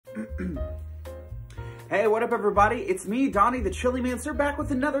Hey, what up everybody? It's me, Donnie the Chili Mancer, back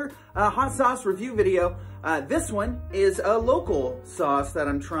with another hot sauce review video. This one is a local sauce that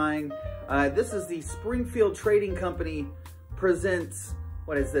I'm trying. This is the Springfield Trading Company presents,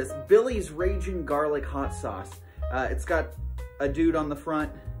 what is this? Billy's Raging Garlic Hot Sauce. It's got a dude on the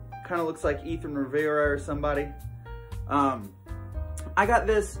front, kind of looks like Ethan Rivera or somebody. I got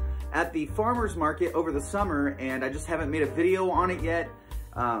this at the farmer's market over the summer and I just haven't made a video on it yet.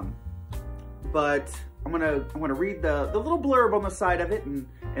 But I'm gonna read the little blurb on the side of it and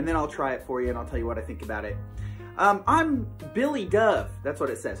then I'll try it for you and I'll tell you what I think about it. I'm Billy Dove, that's what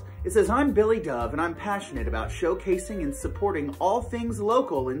it says. It says, I'm Billy Dove and I'm passionate about showcasing and supporting all things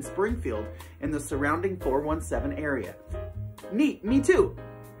local in Springfield and the surrounding 417 area. Neat, me too.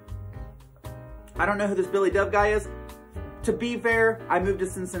 I don't know who this Billy Dove guy is. To be fair, I moved to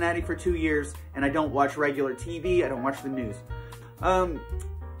Cincinnati for 2 years and I don't watch regular TV, I don't watch the news.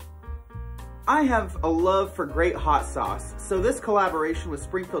 I have a love for great hot sauce, so this collaboration with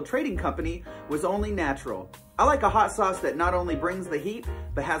Springfield Trading Company was only natural. I like a hot sauce that not only brings the heat,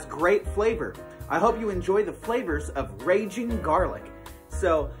 but has great flavor. I hope you enjoy the flavors of Raging Garlic.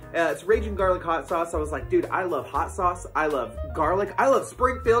 So, it's Raging Garlic Hot Sauce. I was like, dude, I love hot sauce, I love garlic, I love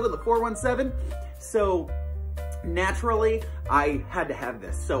Springfield and the 417. So, naturally, I had to have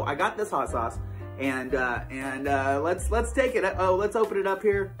this. So, I got this hot sauce, and let's take it. Oh, let's open it up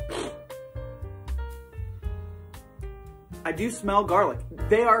here. I do smell garlic.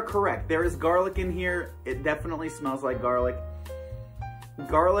 They are correct. There is garlic in here. It definitely smells like garlic.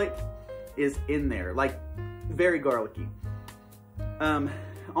 Garlic is in there, like very garlicky.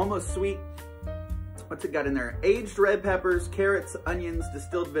 Almost sweet. What's it got in there? Aged red peppers, carrots, onions,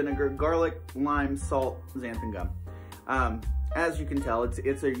 distilled vinegar, garlic, lime, salt, xanthan gum. As you can tell, it's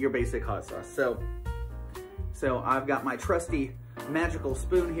your basic hot sauce. So I've got my trusty magical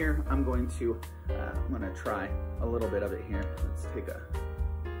spoon here. I'm gonna try a little bit of it here. Let's take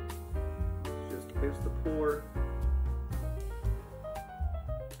there's the pour.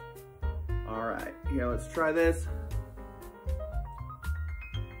 All right, here, let's try this.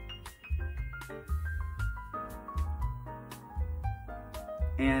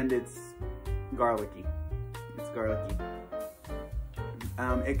 And it's garlicky. It's garlicky.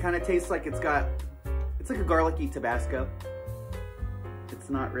 It kind of tastes like it's like a garlicky Tabasco. It's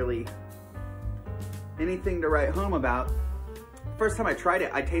not really anything to write home about. First time I tried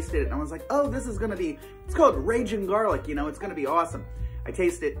it, I tasted it and I was like, oh, this is gonna be, it's called Raging Garlic, you know, it's gonna be awesome. I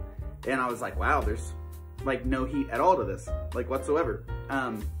tasted it and I was like, wow, there's like no heat at all to this, like whatsoever.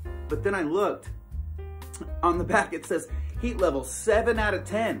 But then I looked, on the back it says heat level 7 out of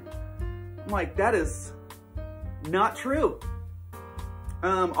 10. I'm like, that is not true.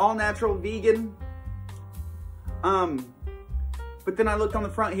 All natural, vegan. But then I looked on the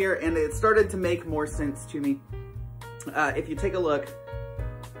front here and it started to make more sense to me. If you take a look,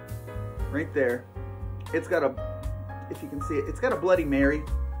 right there, it's got if you can see it, it's got a Bloody Mary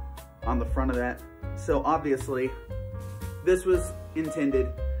on the front of that. So obviously, this was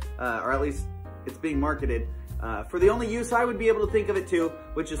intended, or at least it's being marketed, for the only use I would be able to think of it to,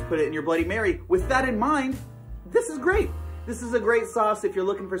 which is put it in your Bloody Mary. With that in mind, this is great. This is a great sauce if you're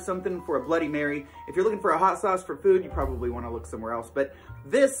looking for something for a Bloody Mary. If you're looking for a hot sauce for food, you probably want to look somewhere else. But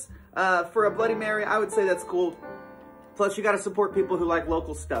this, for a Bloody Mary, I would say that's cool. Plus, you got to support people who like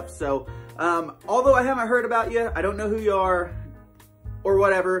local stuff. So, although I haven't heard about you, I don't know who you are or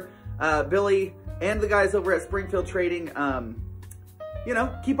whatever, Billy and the guys over at Springfield Trading, you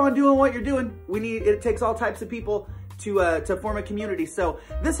know, keep on doing what you're doing. It takes all types of people to form a community. So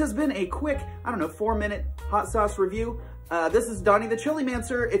this has been a quick, I don't know, 4-minute hot sauce review. This is Donnie the Chili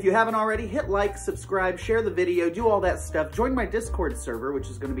Mancer. If you haven't already, hit like, subscribe, share the video, do all that stuff. Join my Discord server, which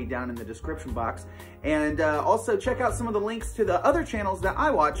is going to be down in the description box. And also check out some of the links to the other channels that I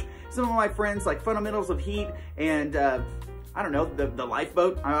watch. Some of my friends like Fundamentals of Heat and I don't know, the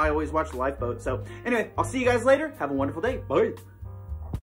Lifeboat. I always watch the Lifeboat. So anyway, I'll see you guys later. Have a wonderful day. Bye.